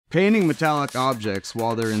Painting metallic objects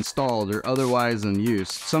while they're installed or otherwise in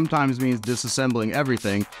use sometimes means disassembling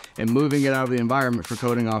everything and moving it out of the environment for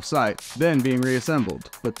coating off-site, then being reassembled.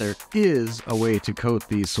 But there is a way to coat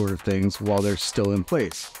these sort of things while they're still in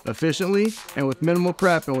place, efficiently and with minimal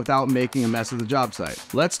prep and without making a mess of the job site.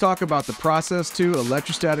 Let's talk about the Process-2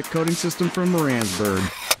 electrostatic coating system from Ransburg.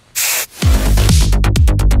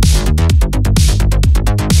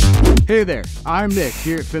 Hey there, I'm Nick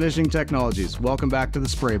here at Finishing Technologies. Welcome back to the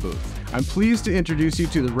spray booth. I'm pleased to introduce you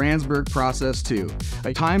to the Ransburg Process-2,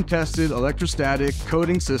 a time-tested electrostatic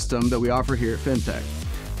coating system that we offer here at FinTech.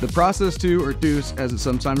 The Process-2, or Deuce as it's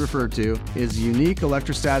sometimes referred to, is a unique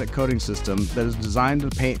electrostatic coating system that is designed to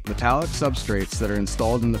paint metallic substrates that are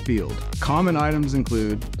installed in the field. Common items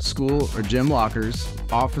include school or gym lockers,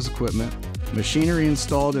 office equipment, machinery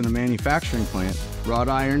installed in a manufacturing plant, wrought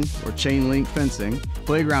iron or chain link fencing,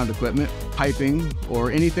 playground equipment, piping,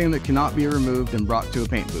 or anything that cannot be removed and brought to a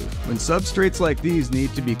paint booth. When substrates like these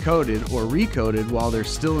need to be coated or recoated while they're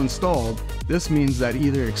still installed, this means that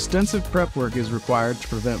either extensive prep work is required to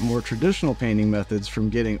prevent more traditional painting methods from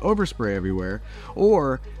getting overspray everywhere,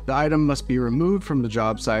 or the item must be removed from the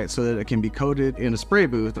job site so that it can be coated in a spray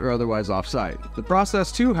booth or otherwise off-site. The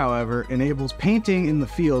Process-2, however, enables painting in the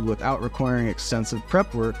field without requiring extensive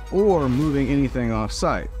prep work or moving anything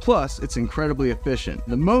off-site. Plus, it's incredibly efficient,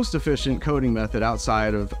 the most efficient coating method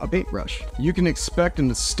outside of a paintbrush. You can expect an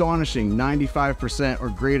astonishing 95% or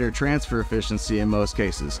greater transfer efficiency in most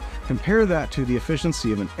cases. Compare that to the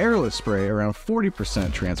efficiency of an airless spray, around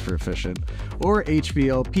 40% transfer efficient, or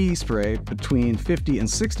HVLP spray between 50 and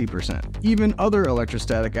 60%. Even other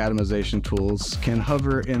electrostatic atomization tools can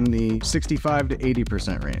hover in the 65 to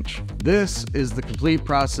 80% range. This is the complete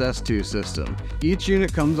Process-2 system. Each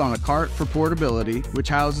unit comes on a cart for portability, which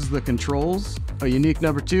houses the controls, a unique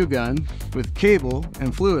number 2 gun with cable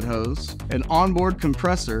and fluid hose, an onboard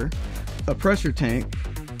compressor, a pressure tank,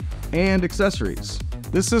 and accessories.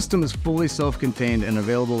 This system is fully self-contained and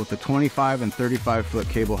available with the 25 and 35-foot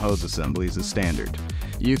cable hose assemblies as standard.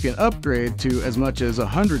 You can upgrade to as much as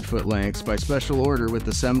 100-foot lengths by special order with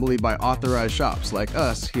assembly by authorized shops like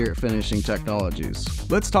us here at Finishing Technologies.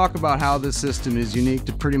 Let's talk about how this system is unique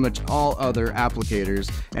to pretty much all other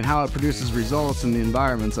applicators and how it produces results in the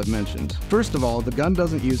environments I've mentioned. First of all, the gun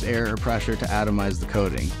doesn't use air or pressure to atomize the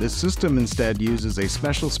coating. This system instead uses a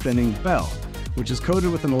special spinning bell, which is coated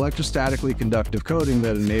with an electrostatically conductive coating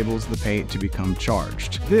that enables the paint to become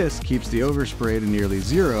charged. This keeps the overspray to nearly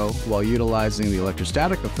zero while utilizing the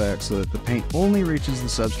electrostatic effect so that the paint only reaches the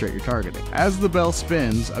substrate you're targeting. As the bell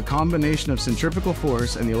spins, a combination of centrifugal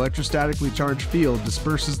force and the electrostatically charged field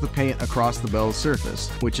disperses the paint across the bell's surface,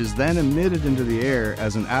 which is then emitted into the air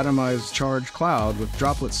as an atomized charged cloud with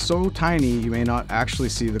droplets so tiny you may not actually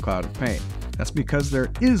see the cloud of paint. That's because there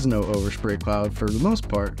is no overspray cloud for the most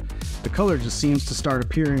part. The color just seems to start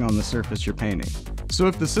appearing on the surface you're painting. So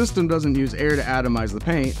if the system doesn't use air to atomize the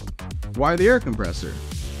paint, why the air compressor?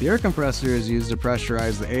 The air compressor is used to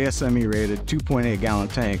pressurize the ASME-rated 2.8 gallon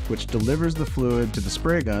tank, which delivers the fluid to the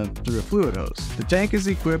spray gun through a fluid hose. The tank is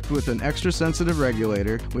equipped with an extra sensitive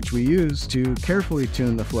regulator, which we use to carefully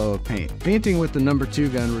tune the flow of paint. Painting with the number 2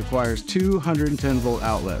 gun requires 210 volt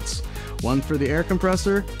outlets. One for the air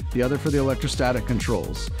compressor, the other for the electrostatic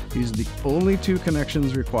controls. These are the only 2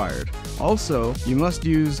 connections required. Also, you must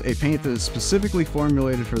use a paint that is specifically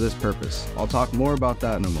formulated for this purpose. I'll talk more about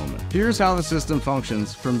that in a moment. Here's how the system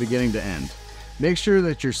functions from beginning to end. Make sure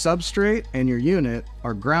that your substrate and your unit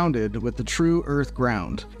are grounded with the true earth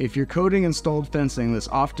ground. If you're coating installed fencing, this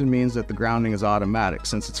often means that the grounding is automatic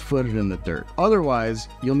since it's footed in the dirt. Otherwise,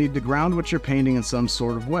 you'll need to ground what you're painting in some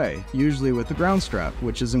sort of way, usually with the ground strap,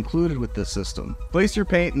 which is included with this system. Place your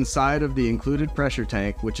paint inside of the included pressure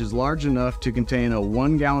tank, which is large enough to contain a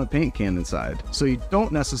 1 gallon paint can inside, so you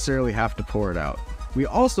don't necessarily have to pour it out. We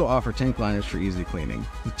also offer tank liners for easy cleaning.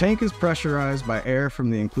 The tank is pressurized by air from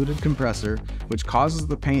the included compressor, which causes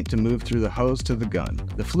the paint to move through the hose to the gun.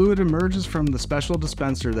 The fluid emerges from the special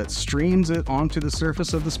dispenser that streams it onto the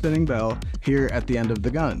surface of the spinning bell here at the end of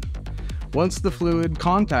the gun. Once the fluid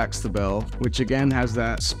contacts the bell, which again has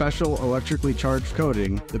that special electrically charged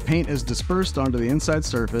coating, the paint is dispersed onto the inside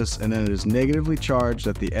surface and then it is negatively charged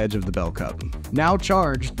at the edge of the bell cup. Now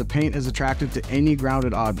charged, the paint is attracted to any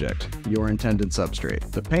grounded object, your intended substrate.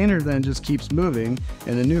 The painter then just keeps moving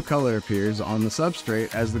and a new color appears on the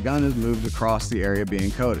substrate as the gun is moved across the area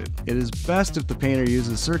being coated. It is best if the painter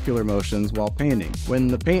uses circular motions while painting. When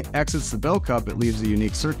the paint exits the bell cup, it leaves a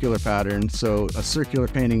unique circular pattern, so a circular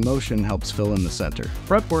painting motion helps fill in the center.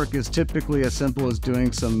 Prep work is typically as simple as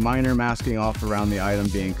doing some minor masking off around the item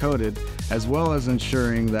being coated, as well as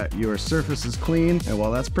ensuring that your surface is clean, and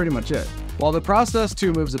well, that's pretty much it. While the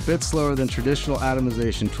Process-2 moves a bit slower than traditional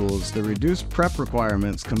atomization tools, the reduced prep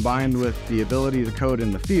requirements combined with the ability to code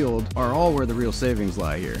in the field are all where the real savings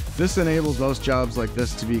lie here. This enables most jobs like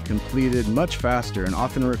this to be completed much faster and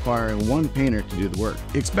often requiring one painter to do the work.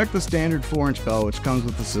 Expect the standard 4-inch bell, which comes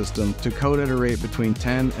with the system, to code at a rate between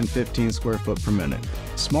 10 and 15 square foot per minute.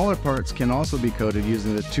 Smaller parts can also be coded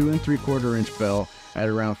using the 2 3/4-inch bell at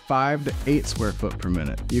around 5 to 8 square foot per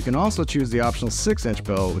minute. You can also choose the optional 6-inch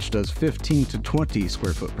bell, which does 15 to 20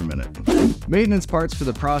 square foot per minute. Maintenance parts for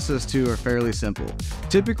the Process-2 are fairly simple.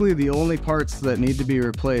 Typically, the only parts that need to be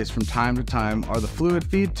replaced from time to time are the fluid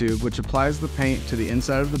feed tube, which applies the paint to the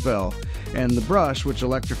inside of the bell, and the brush, which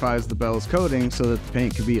electrifies the bell's coating so that the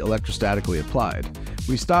paint can be electrostatically applied.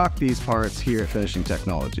 We stock these parts here at Finishing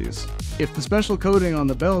Technologies. If the special coating on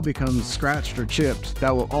the bell becomes scratched or chipped,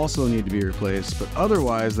 that will also need to be replaced, but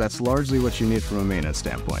otherwise that's largely what you need from a maintenance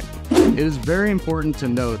standpoint. It is very important to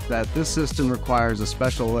note that this system requires a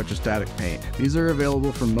special electrostatic paint. These are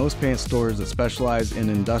available from most paint stores that specialize in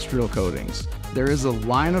industrial coatings. There is a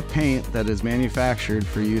line of paint that is manufactured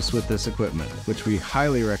for use with this equipment, which we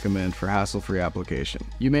highly recommend for hassle-free application.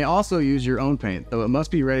 You may also use your own paint, though it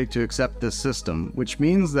must be ready to accept this system, which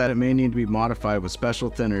means that it may need to be modified with special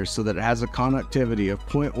thinners so that it has a conductivity of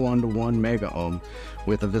 0.1 to 1 mega ohm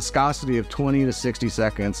with a viscosity of 20 to 60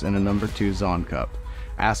 seconds and a number 2 Zahn cup.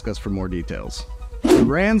 Ask us for more details. The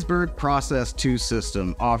Ransburg Process-2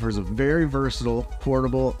 system offers a very versatile,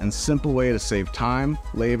 portable, and simple way to save time,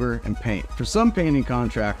 labor, and paint. For some painting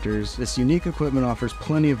contractors, this unique equipment offers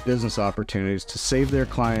plenty of business opportunities to save their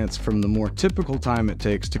clients from the more typical time it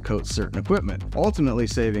takes to coat certain equipment, ultimately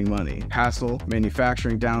saving money, hassle,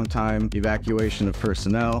 manufacturing downtime, evacuation of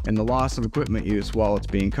personnel, and the loss of equipment use while it's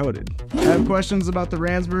being coated. Have questions about the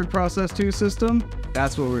Ransburg Process-2 system?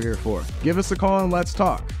 That's what we're here for. Give us a call and let's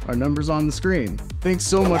talk. Our number's on the screen. Thanks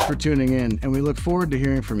so much for tuning in, and we look forward to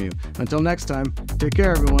hearing from you. Until next time, take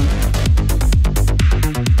care, everyone.